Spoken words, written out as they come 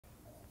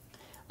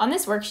On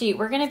this worksheet,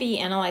 we're going to be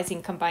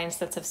analyzing combined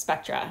sets of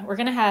spectra. We're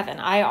going to have an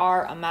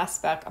IR, a mass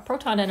spec, a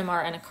proton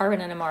NMR, and a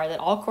carbon NMR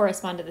that all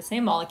correspond to the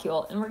same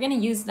molecule, and we're going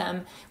to use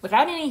them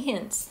without any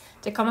hints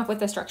to come up with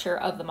the structure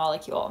of the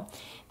molecule.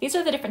 These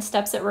are the different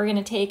steps that we're going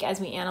to take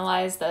as we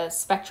analyze the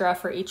spectra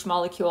for each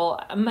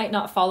molecule. I might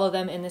not follow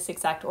them in this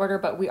exact order,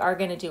 but we are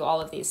going to do all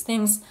of these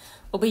things.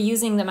 We'll be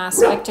using the mass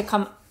spec to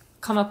come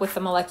up with the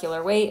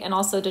molecular weight and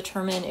also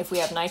determine if we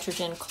have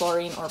nitrogen,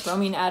 chlorine, or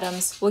bromine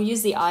atoms. We'll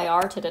use the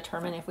IR to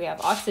determine if we have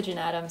oxygen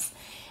atoms,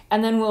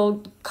 and then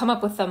we'll come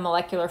up with the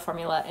molecular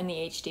formula and the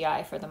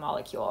HDI for the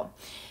molecule.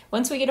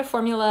 Once we get a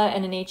formula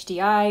and an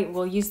HDI,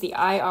 we'll use the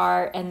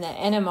IR and the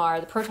NMR,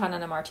 the proton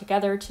NMR,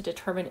 together to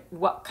determine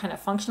what kind of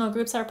functional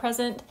groups are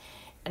present.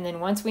 And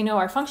then once we know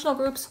our functional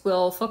groups,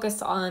 we'll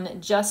focus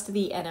on just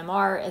the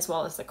NMR as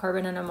well as the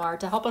carbon NMR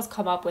to help us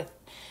come up with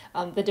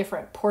the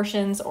different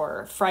portions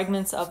or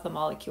fragments of the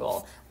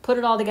molecule. Put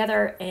it all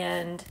together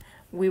and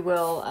we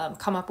will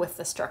come up with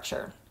the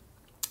structure.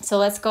 So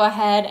let's go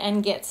ahead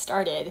and get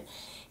started.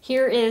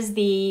 Here is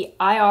the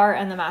IR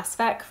and the mass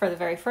spec for the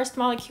very first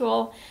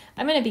molecule.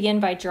 I'm going to begin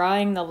by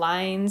drawing the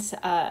lines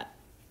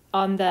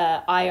on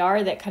the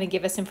IR that kind of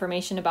give us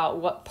information about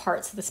what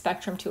parts of the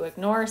spectrum to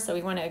ignore. So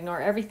we want to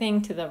ignore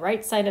everything to the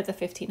right side of the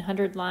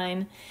 1500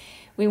 line.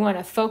 We want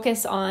to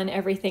focus on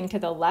everything to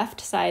the left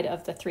side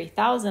of the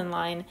 3000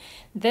 line.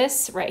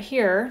 This right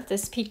here,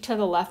 this peak to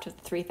the left of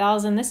the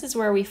 3000, this is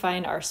where we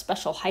find our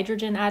special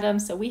hydrogen atom.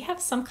 So we have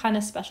some kind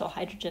of special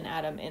hydrogen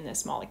atom in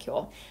this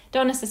molecule.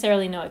 Don't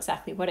necessarily know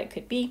exactly what it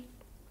could be.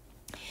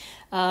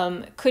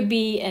 Could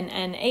be an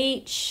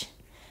NH,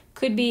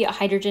 could be a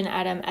hydrogen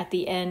atom at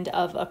the end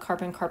of a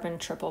carbon-carbon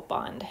triple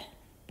bond.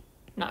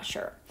 Not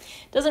sure.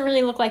 Doesn't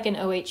really look like an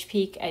OH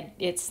peak.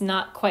 It's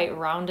not quite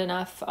round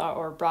enough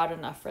or broad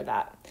enough for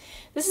that.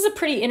 This is a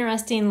pretty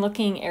interesting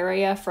looking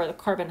area for the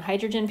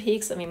carbon-hydrogen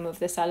peaks. Let me move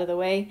this out of the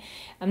way.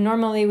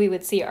 Normally we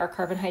would see our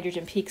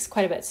carbon-hydrogen peaks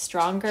quite a bit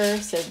stronger.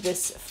 So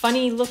this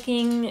funny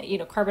looking,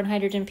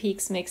 carbon-hydrogen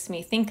peaks makes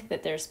me think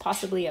that there's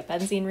possibly a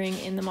benzene ring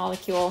in the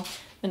molecule.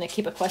 I'm going to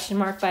keep a question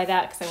mark by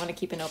that because I want to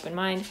keep an open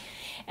mind.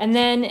 And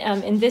then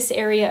in this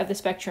area of the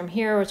spectrum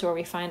here is where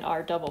we find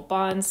our double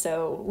bonds.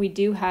 So we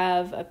do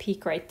have a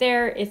peak right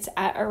there. It's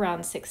at around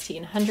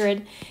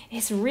 1600.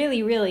 It's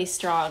really, really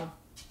strong.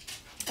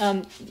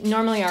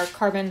 Normally our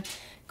carbon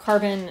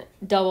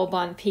double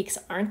bond peaks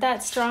aren't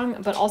that strong,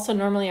 but also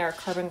normally our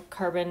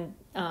carbon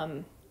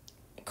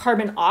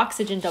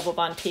oxygen double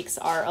bond peaks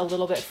are a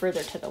little bit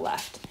further to the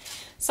left.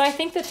 So I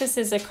think that this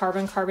is a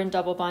carbon-carbon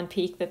double bond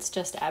peak that's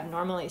just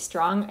abnormally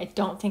strong. I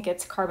don't think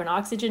it's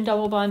carbon-oxygen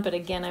double bond, but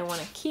again, I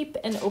want to keep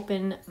an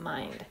open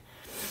mind.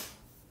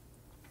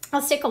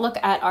 Let's take a look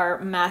at our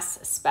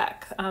mass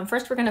spec.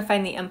 First, we're going to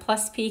find the M+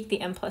 peak.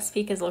 The M+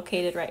 peak is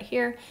located right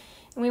here,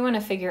 and we want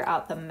to figure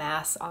out the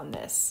mass on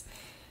this.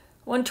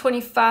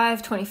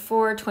 125,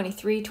 24,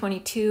 23,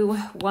 22,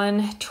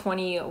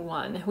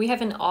 121. We have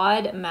an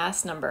odd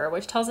mass number,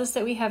 which tells us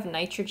that we have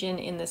nitrogen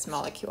in this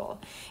molecule.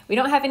 We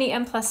don't have any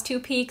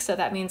M+2 peaks, so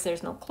that means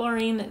there's no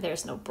chlorine,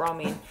 there's no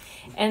bromine.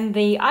 And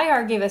the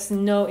IR gave us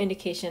no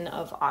indication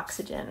of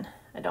oxygen,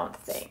 I don't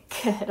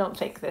think. I don't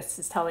think this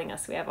is telling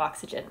us we have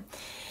oxygen.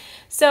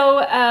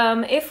 So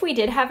if we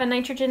did have a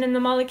nitrogen in the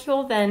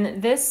molecule, then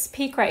this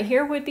peak right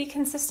here would be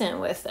consistent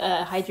with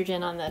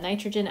hydrogen on the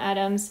nitrogen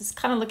atoms. It's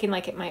kind of looking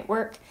like it might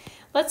work.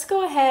 Let's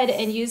go ahead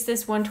and use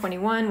this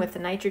 121 with the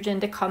nitrogen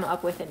to come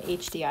up with an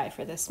HDI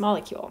for this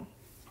molecule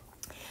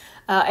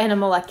and a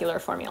molecular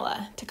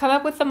formula. To come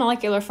up with the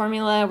molecular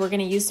formula, we're going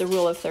to use the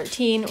rule of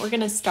 13. We're going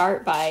to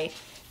start by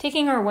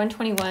taking our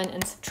 121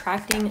 and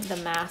subtracting the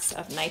mass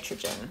of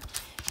nitrogen.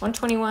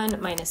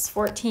 121 minus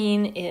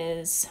 14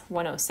 is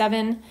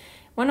 107.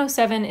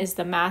 107 is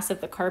the mass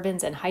of the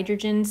carbons and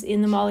hydrogens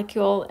in the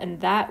molecule,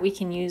 and that we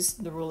can use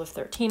the rule of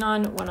 13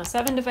 on.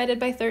 107 divided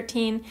by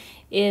 13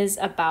 is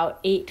about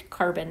 8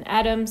 carbon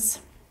atoms.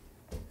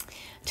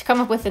 To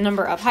come up with the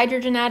number of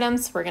hydrogen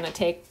atoms, we're going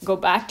to go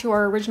back to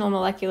our original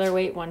molecular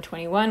weight,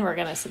 121. We're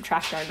going to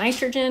subtract our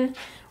nitrogen.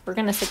 We're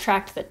going to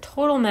subtract the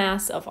total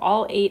mass of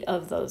all 8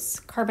 of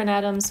those carbon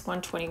atoms.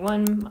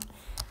 121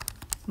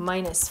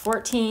 minus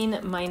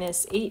 14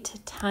 minus 8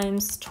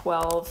 times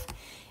 12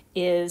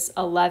 is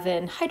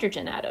 11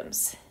 hydrogen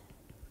atoms.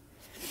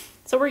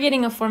 So we're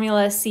getting a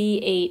formula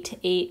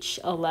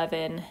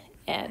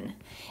C8H11N.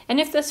 And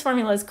if this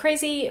formula is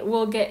crazy,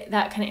 we'll get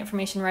that kind of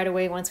information right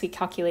away once we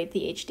calculate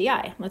the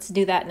HDI. Let's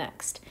do that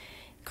next.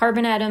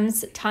 Carbon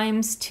atoms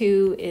times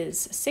 2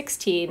 is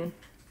 16,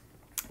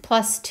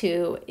 plus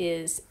 2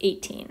 is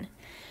 18.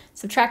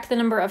 Subtract the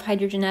number of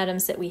hydrogen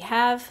atoms that we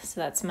have,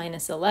 so that's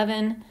minus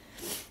 11.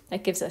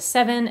 That gives us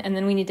 7, and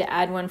then we need to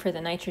add 1 for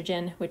the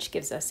nitrogen, which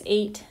gives us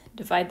 8.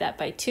 Divide that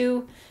by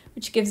 2,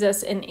 which gives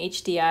us an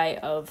HDI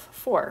of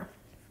 4.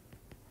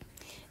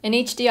 An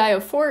HDI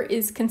of 4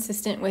 is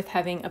consistent with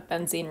having a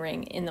benzene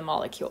ring in the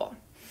molecule.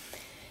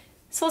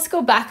 So let's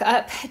go back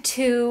up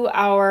to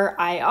our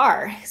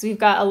IR, because we've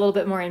got a little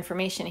bit more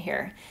information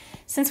here.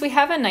 Since we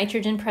have a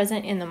nitrogen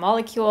present in the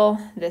molecule,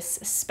 this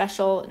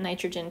special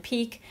nitrogen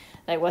peak,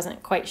 I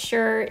wasn't quite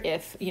sure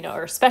if,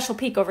 or special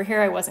peak over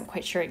here, I wasn't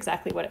quite sure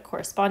exactly what it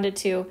corresponded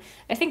to.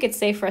 I think it's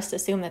safe for us to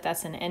assume that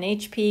that's an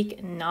NH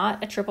peak,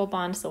 not a triple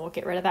bond, so we'll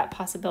get rid of that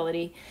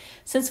possibility.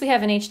 Since we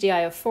have an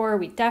HDI of 4,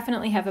 we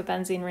definitely have a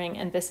benzene ring,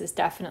 and this is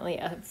definitely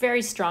a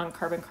very strong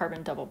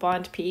carbon-carbon double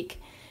bond peak.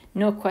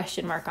 No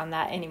question mark on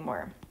that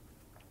anymore.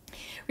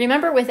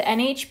 Remember, with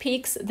NH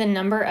peaks, the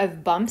number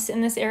of bumps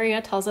in this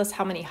area tells us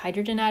how many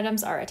hydrogen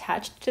atoms are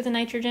attached to the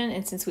nitrogen,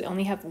 and since we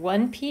only have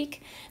one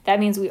peak, that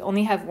means we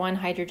only have one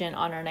hydrogen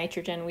on our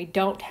nitrogen. We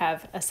don't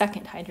have a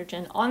second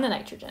hydrogen on the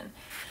nitrogen.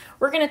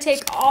 We're going to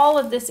take all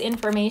of this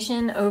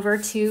information over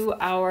to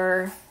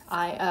our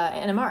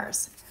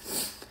NMRs.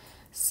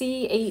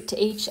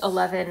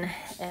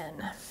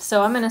 C8H11N.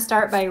 So I'm going to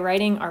start by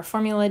writing our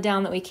formula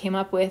down that we came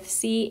up with,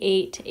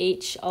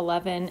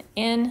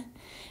 C8H11N.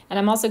 And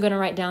I'm also going to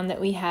write down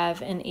that we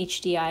have an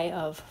HDI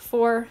of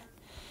 4.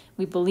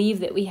 We believe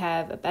that we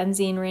have a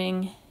benzene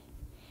ring,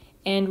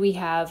 and we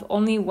have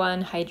only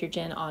one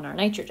hydrogen on our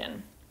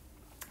nitrogen.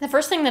 The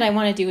first thing that I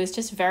want to do is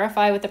just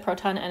verify with the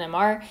proton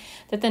NMR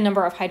that the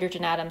number of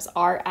hydrogen atoms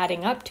are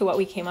adding up to what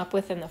we came up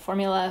with in the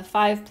formula.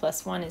 5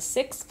 plus 1 is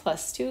 6,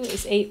 plus 2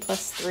 is 8,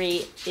 plus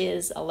 3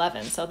 is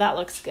 11. So that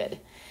looks good.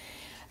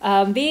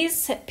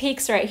 These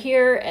peaks right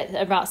here at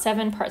about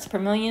 7 parts per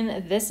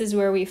million, this is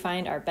where we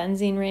find our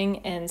benzene ring.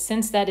 And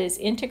since that is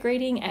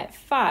integrating at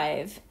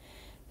 5,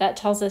 that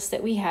tells us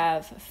that we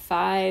have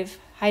 5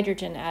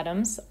 hydrogen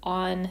atoms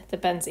on the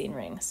benzene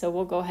ring. So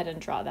we'll go ahead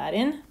and draw that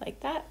in like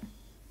that.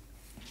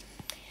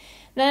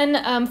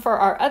 Then for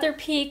our other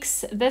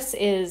peaks, this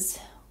is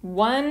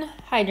 1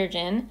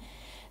 hydrogen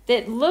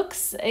that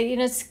looks,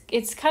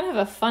 it's kind of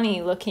a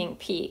funny looking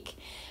peak.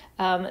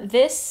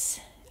 This,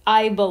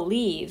 I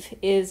believe,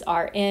 is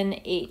our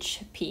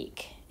NH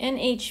peak.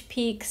 NH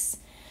peaks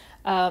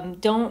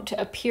don't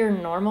appear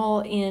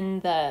normal in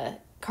the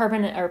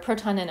carbon or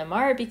proton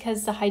NMR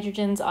because the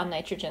hydrogens on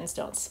nitrogens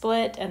don't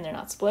split, and they're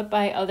not split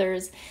by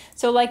others.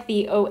 So like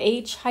the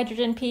OH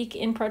hydrogen peak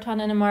in proton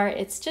NMR,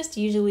 it's just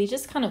usually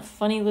just kind of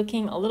funny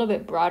looking, a little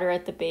bit broader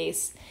at the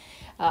base.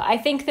 I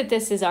think that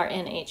this is our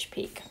NH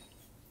peak.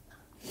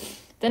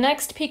 The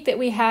next peak that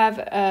we have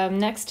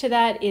next to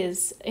that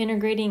is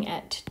integrating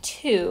at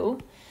 2.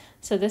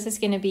 So this is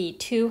going to be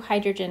 2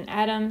 hydrogen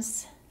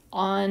atoms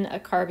on a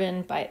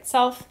carbon by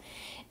itself.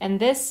 And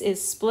this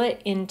is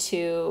split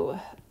into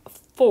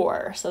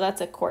 4. So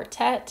that's a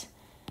quartet.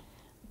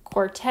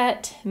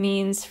 Quartet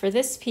means for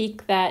this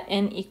peak that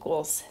n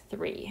equals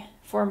 3.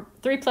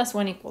 3 plus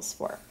 1 equals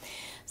 4.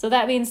 So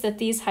that means that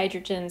these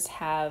hydrogens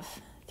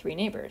have 3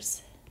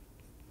 neighbors.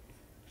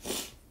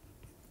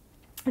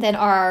 Then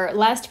our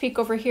last peak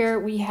over here,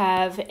 we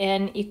have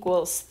n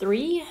equals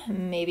 3.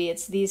 Maybe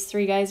it's these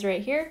 3 guys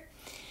right here.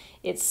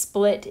 It's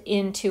split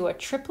into a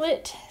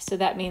triplet, so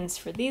that means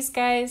for these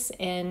guys,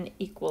 n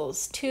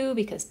equals 2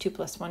 because 2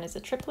 plus 1 is a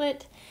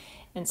triplet.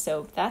 And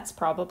so that's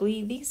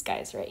probably these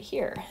guys right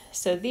here.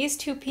 So these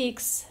 2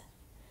 peaks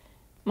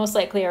most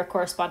likely are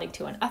corresponding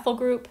to an ethyl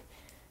group.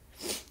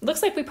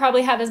 Looks like we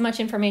probably have as much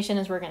information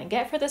as we're going to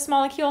get for this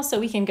molecule, so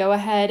we can go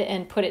ahead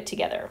and put it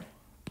together.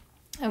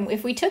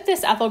 If we took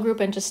this ethyl group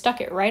and just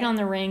stuck it right on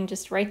the ring,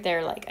 just right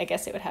there, like I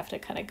guess it would have to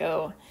kind of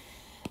go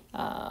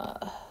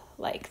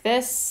like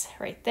this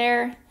right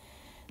there,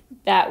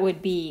 that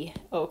would be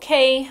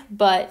okay,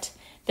 but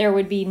there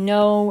would be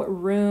no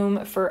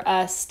room for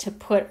us to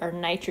put our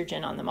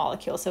nitrogen on the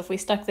molecule. So if we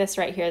stuck this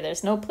right here,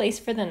 there's no place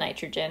for the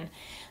nitrogen.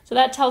 So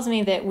that tells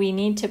me that we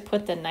need to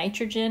put the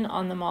nitrogen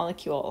on the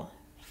molecule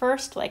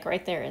first, like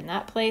right there in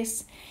that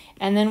place,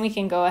 and then we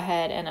can go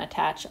ahead and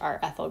attach our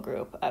ethyl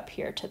group up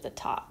here to the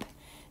top.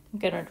 I'm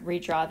going to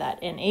redraw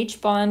that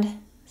NH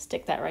bond.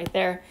 Stick that right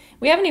there.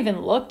 We haven't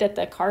even looked at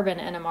the carbon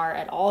NMR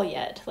at all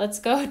yet. Let's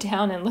go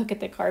down and look at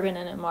the carbon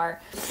NMR.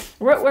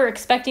 What we're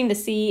expecting to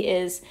see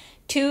is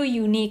 2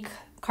 unique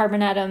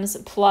carbon atoms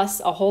plus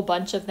a whole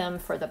bunch of them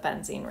for the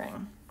benzene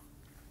ring.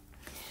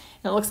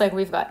 And it looks like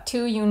we've got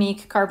 2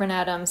 unique carbon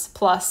atoms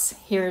plus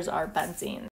here's our benzene.